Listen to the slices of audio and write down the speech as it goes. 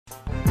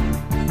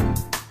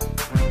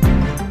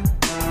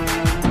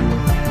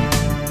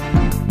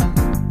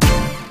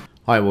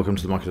Hi, welcome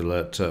to the Market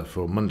Alert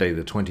for Monday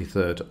the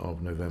 23rd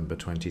of November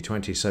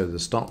 2020. So the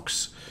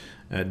stocks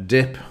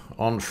dip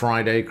on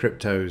Friday,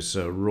 cryptos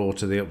roar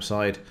to the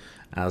upside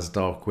as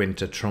dark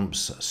winter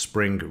trumps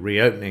spring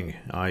reopening,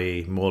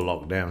 i.e. more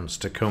lockdowns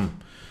to come.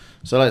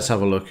 So let's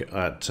have a look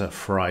at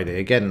Friday.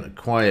 Again, a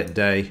quiet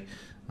day,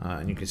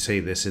 and you can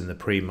see this in the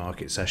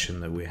pre-market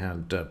session that we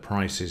had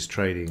prices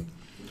trading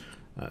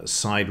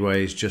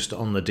sideways just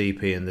on the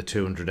DP and the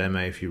 200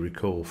 MA, if you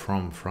recall,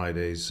 from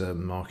Friday's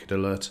Market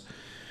Alert.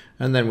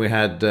 And then we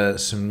had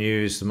some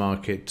news. The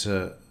market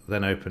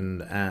then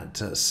opened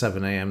at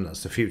 7 a.m.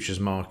 That's the futures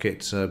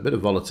market. A bit of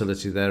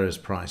volatility there as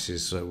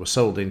prices were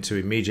sold into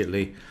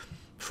immediately,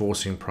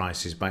 forcing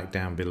prices back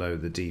down below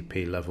the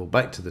DP level,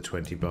 back to the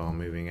 20-bar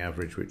moving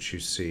average, which you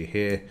see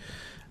here,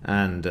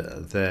 and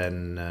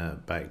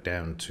then back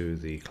down to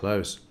the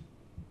close.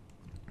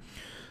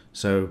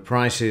 So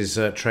prices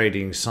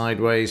trading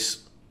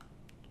sideways,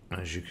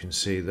 as you can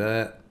see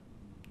there.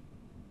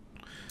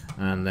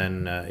 And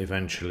then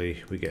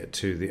eventually we get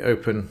to the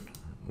open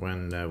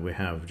when we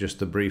have just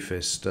the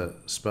briefest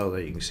spell there.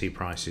 You can see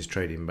prices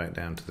trading back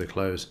down to the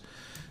close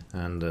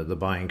and the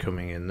buying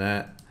coming in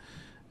there,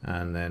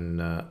 and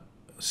then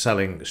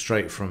selling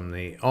straight from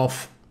the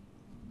off.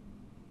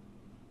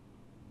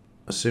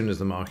 As soon as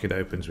the market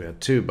opens, we had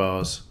two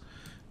bars.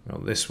 We've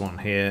got this one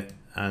here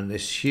and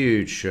this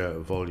huge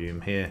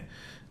volume here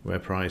where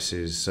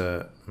prices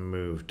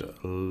moved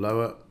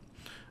lower.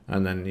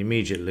 And then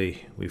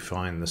immediately we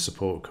find the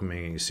support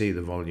coming in. You see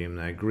the volume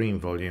there, green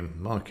volume,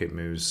 market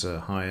moves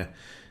higher.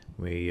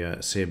 We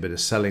see a bit of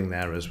selling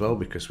there as well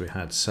because we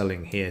had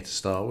selling here to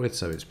start with.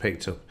 So it's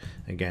picked up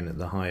again at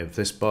the high of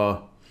this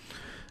bar.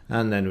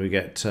 And then we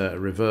get a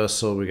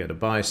reversal, we get a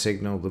buy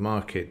signal. The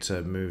market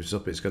moves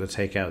up. It's got to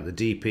take out the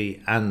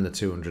DP and the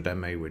 200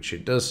 MA, which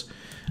it does.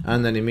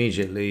 And then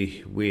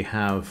immediately we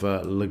have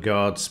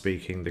Lagarde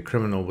speaking. The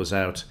criminal was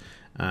out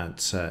at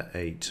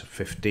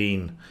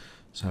 8:15.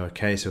 So a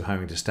case of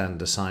having to stand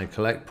aside,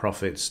 collect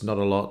profits, not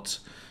a lot,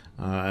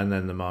 and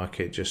then the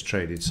market just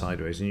traded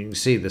sideways. And you can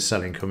see the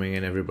selling coming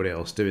in, everybody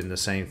else doing the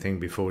same thing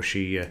before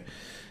she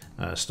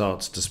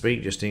starts to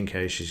speak, just in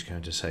case she's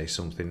going to say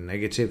something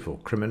negative or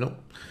criminal,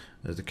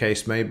 as the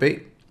case may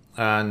be.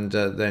 And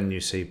then you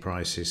see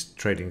prices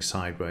trading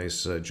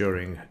sideways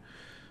during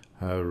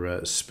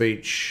her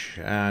speech,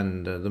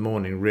 and the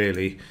morning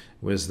really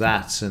was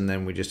that. And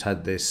then we just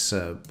had this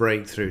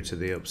breakthrough to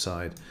the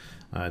upside.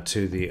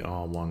 To the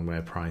R1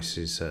 where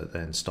prices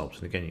then stopped,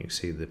 and again you can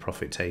see the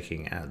profit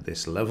taking at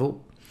this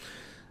level,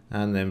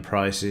 and then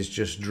prices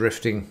just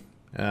drifting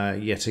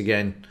yet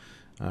again,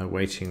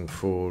 waiting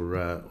for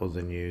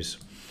other news.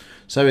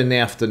 So in the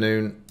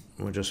afternoon,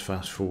 we'll just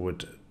fast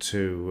forward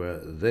to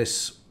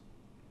this.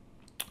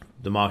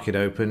 The market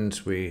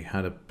opened, we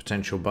had a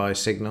potential buy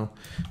signal.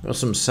 We got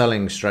some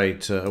selling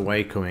straight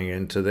away coming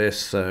into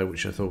this,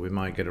 which I thought we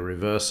might get a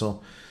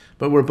reversal.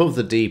 But we're above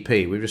the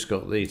DP. We've just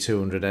got the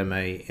 200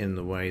 MA in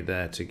the way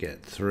there to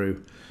get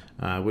through,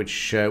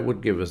 which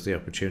would give us the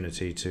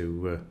opportunity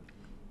to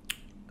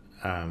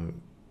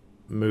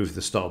move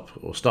the stop,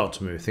 or start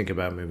to move, think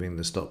about moving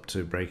the stop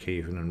to break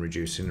even and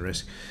reducing the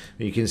risk.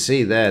 You can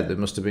see there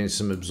must have been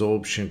some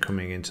absorption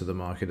coming into the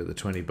market at the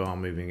 20-bar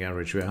moving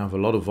average. We have a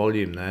lot of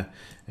volume there,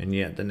 and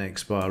yet the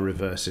next bar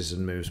reverses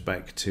and moves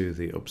back to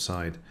the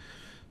upside.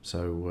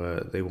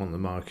 So they want the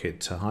market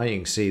to high. You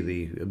can see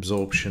the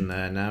absorption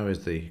there now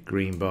as the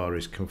green bar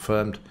is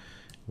confirmed,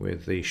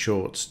 with the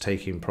shorts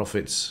taking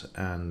profits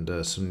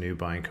and some new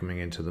buying coming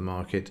into the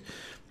market.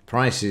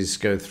 Prices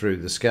go through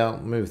the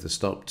scalp, move the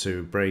stop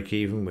to break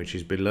even, which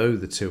is below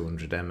the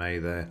 200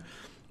 MA there,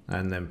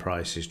 and then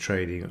prices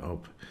trading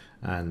up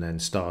and then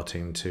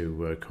starting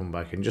to come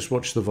back. And just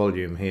watch the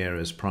volume here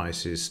as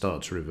prices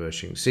start to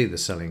reverse. You can see the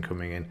selling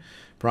coming in.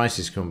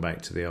 Prices come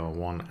back to the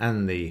R1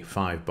 and the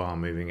 5-bar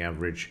moving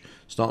average,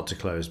 start to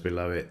close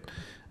below it,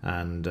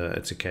 and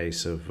it's a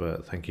case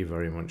of thank you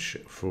very much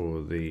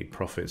for the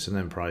profits, and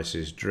then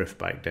prices drift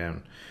back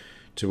down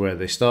to where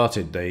they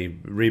started. They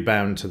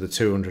rebound to the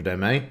 200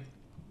 MA.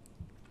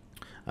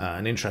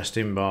 An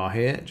interesting bar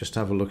here. Just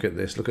have a look at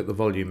this. Look at the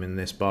volume in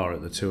this bar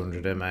at the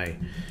 200 MA.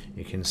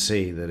 You can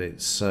see that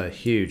it's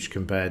huge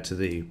compared to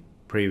the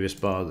previous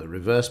bar that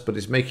reversed, but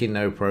it's making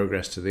no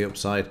progress to the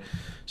upside.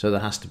 So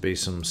there has to be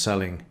some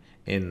selling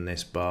in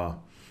this bar,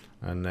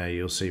 and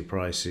you'll see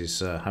prices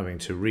having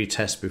to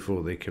retest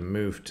before they can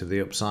move to the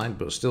upside,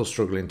 but still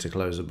struggling to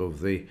close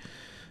above the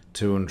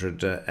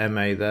 200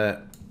 MA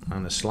there,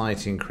 and a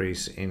slight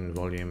increase in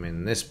volume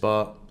in this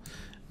bar,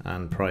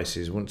 and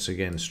prices once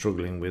again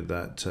struggling with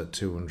that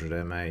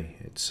 200 MA.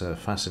 It's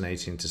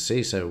fascinating to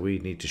see. So we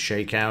need to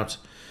shake out.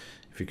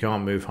 If you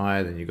can't move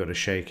higher, then you've got to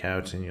shake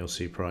out, and you'll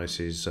see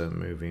prices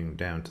moving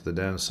down to the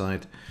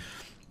downside.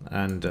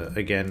 And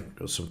again,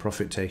 got some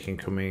profit taking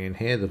coming in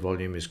here. The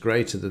volume is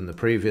greater than the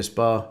previous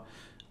bar,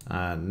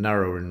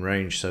 narrower in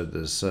range, so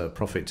there's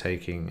profit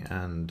taking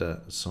and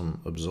some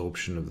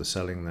absorption of the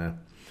selling there.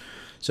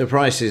 So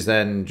prices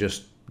then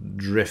just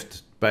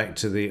drift back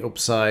to the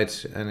upside,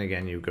 and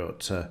again you've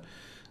got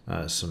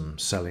some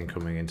selling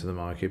coming into the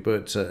market.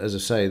 But as I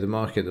say, the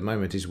market at the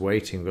moment is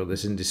waiting. We've got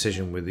this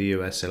indecision with the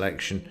US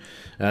election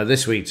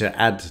this week. To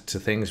add to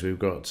things, we've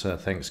got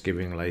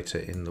Thanksgiving later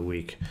in the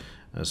week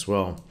as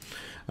well.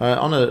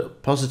 On a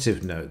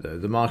positive note, though,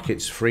 the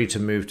market's free to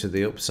move to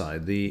the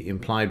upside. The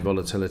implied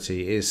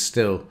volatility is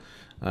still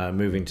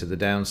moving to the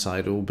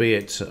downside,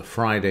 albeit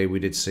Friday we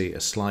did see a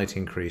slight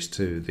increase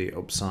to the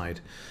upside.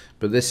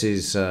 But this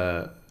is,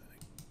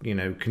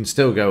 can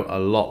still go a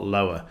lot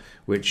lower,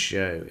 which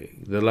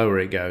the lower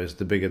it goes,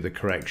 the bigger the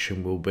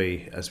correction will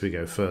be as we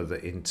go further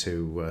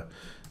into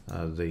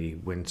the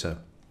winter.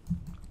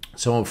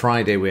 So on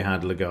Friday we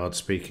had Lagarde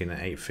speaking at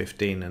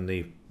 8:15, and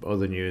the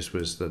other news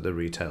was that the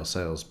retail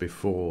sales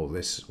before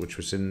this, which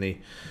was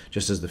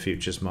just as the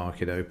futures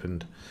market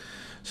opened.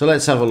 So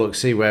let's have a look,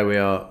 see where we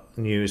are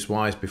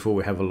news-wise before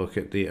we have a look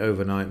at the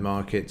overnight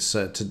markets.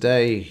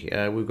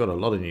 Today, we've got a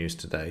lot of news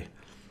today.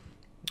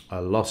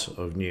 A lot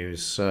of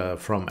news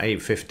from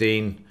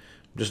 8:15.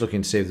 I'm just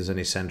looking to see if there's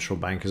any central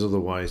bankers.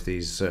 Otherwise,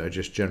 these are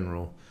just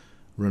general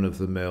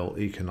run-of-the-mill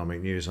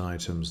economic news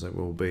items that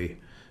will be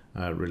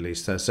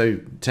released there.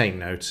 So take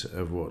note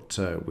of what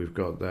we've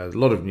got there. A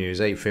lot of news,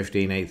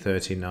 8:15,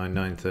 8:30,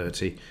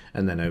 9:30,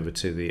 and then over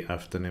to the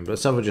afternoon. But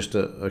let's have just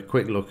a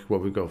quick look at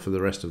what we've got for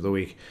the rest of the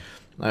week.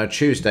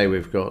 Tuesday,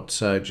 we've got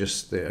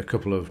just a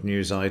couple of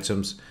news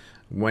items.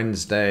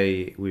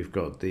 Wednesday, we've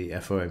got the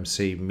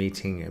FOMC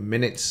meeting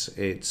minutes.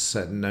 It's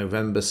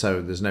November,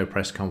 so there's no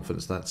press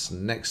conference. That's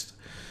next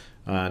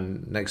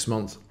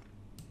month.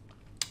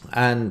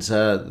 And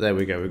there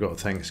we go. We've got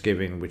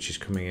Thanksgiving, which is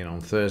coming in on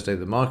Thursday.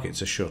 The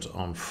markets are shut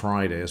on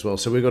Friday as well.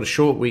 So we've got a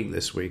short week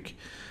this week.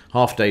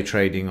 Half-day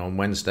trading on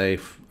Wednesday,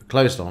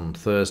 closed on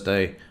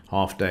Thursday,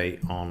 half-day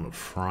on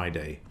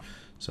Friday.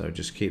 So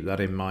just keep that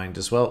in mind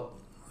as well.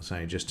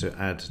 So just to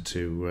add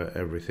to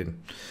everything.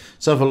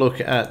 So have a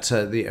look at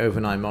the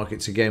overnight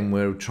markets. Again,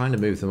 we're trying to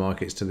move the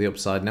markets to the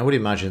upside. Now, I would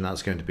imagine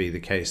that's going to be the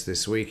case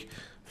this week.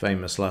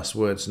 Famous last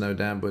words, no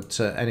doubt. But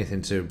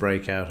anything to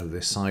break out of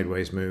this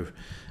sideways move,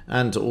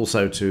 and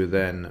also to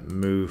then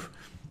move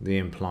the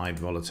implied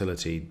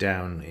volatility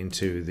down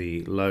into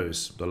the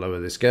lows. The lower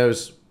this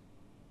goes,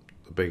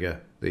 the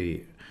bigger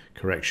the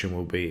correction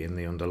will be in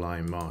the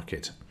underlying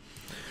market.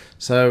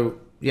 So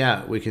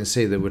yeah, we can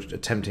see that we're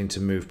attempting to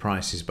move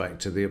prices back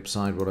to the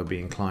upside. What I'd be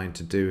inclined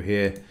to do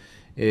here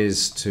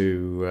is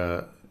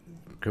to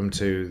come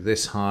to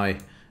this high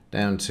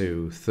down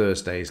to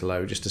Thursday's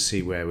low, just to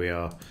see where we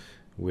are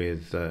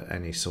with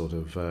any sort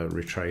of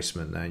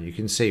retracement there. You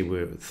can see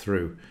we're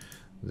through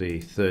the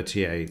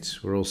 38,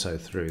 we're also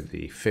through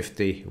the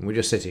 50, and we're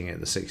just sitting at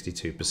the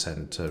 62%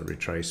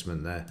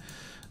 retracement there.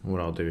 And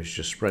what I'll do is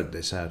just spread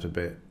this out a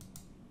bit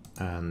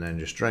and then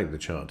just drag the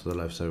chart to the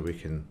left so we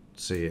can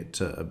see it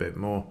a bit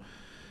more.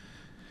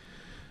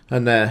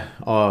 And there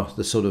are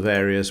the sort of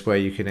areas where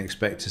you can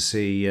expect to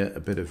see a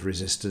bit of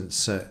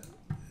resistance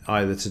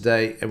either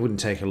today. It wouldn't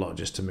take a lot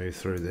just to move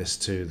through this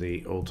to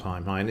the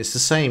all-time high, and it's the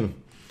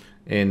same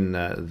in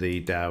the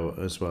Dow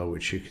as well,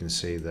 which you can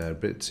see there. A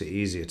bit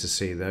easier to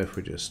see though if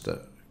we just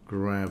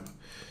grab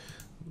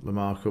the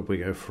markup. We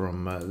go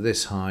from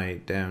this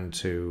high down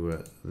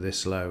to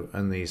this low,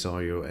 and these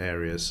are your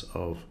areas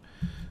of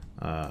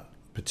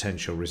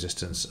potential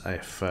resistance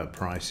if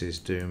prices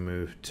do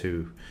move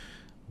to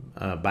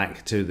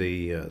back to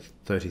the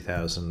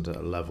 30,000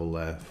 level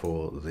there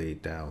for the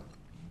Dow.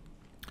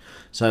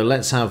 So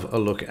let's have a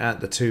look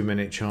at the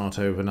 2-minute chart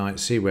overnight,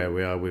 see where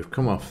we are. We've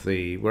come off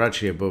we're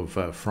actually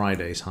above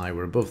Friday's high.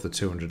 We're above the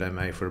 200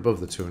 MA. If we're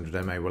above the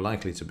 200 MA, we're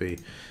likely to be,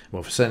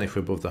 well, certainly if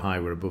we're above the high,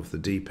 we're above the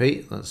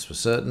DP, that's for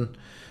certain.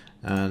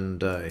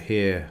 And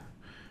here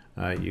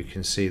you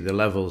can see the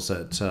levels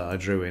that I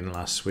drew in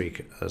last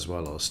week as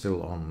well are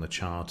still on the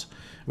chart,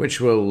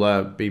 which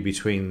will be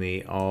between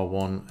the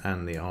R1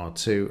 and the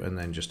R2, and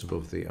then just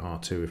above the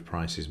R2 if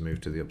prices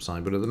move to the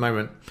upside. But at the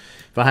moment,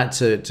 if I had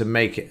to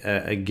make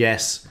a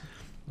guess,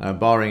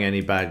 barring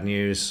any bad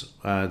news,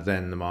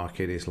 then the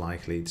market is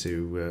likely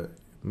to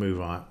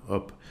move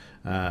up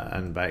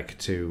and back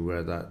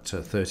to that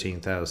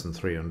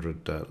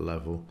 13,300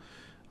 level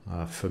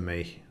for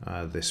me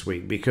this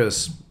week,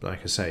 because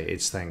like I say,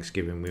 it's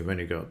Thanksgiving. We've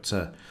only got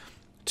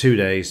 2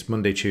 days,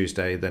 Monday,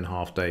 Tuesday, then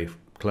half day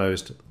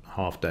closed,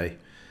 half day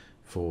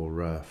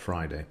for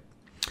Friday.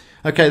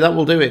 Okay, that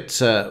will do it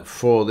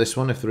for this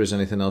one. If there is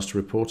anything else to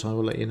report, I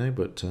will let you know.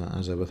 But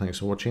as ever, thanks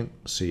for watching.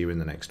 See you in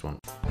the next one.